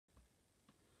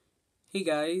Hey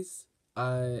guys,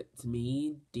 it's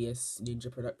me, DS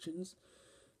Ninja Productions.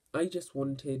 I just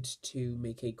wanted to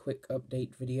make a quick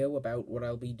update video about what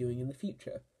I'll be doing in the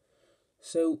future.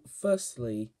 So,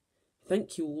 firstly,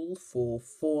 thank you all for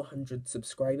 400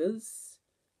 subscribers.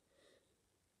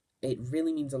 It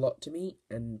really means a lot to me,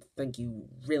 and thank you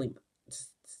really much.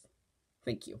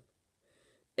 Thank you.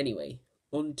 Anyway,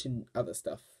 on to other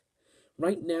stuff.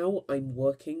 Right now, I'm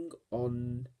working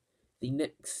on the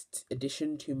next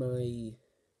addition to my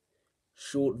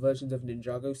short versions of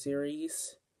Ninjago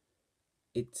series.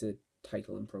 It's a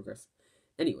title in progress.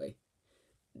 Anyway,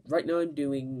 right now I'm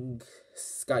doing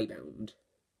Skybound.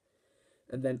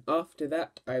 And then after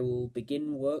that, I will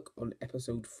begin work on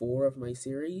episode 4 of my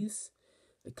series.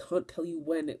 I can't tell you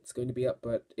when it's going to be up,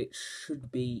 but it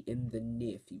should be in the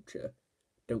near future.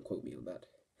 Don't quote me on that.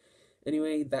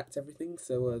 Anyway, that's everything,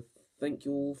 so thank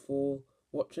you all for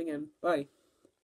watching and bye.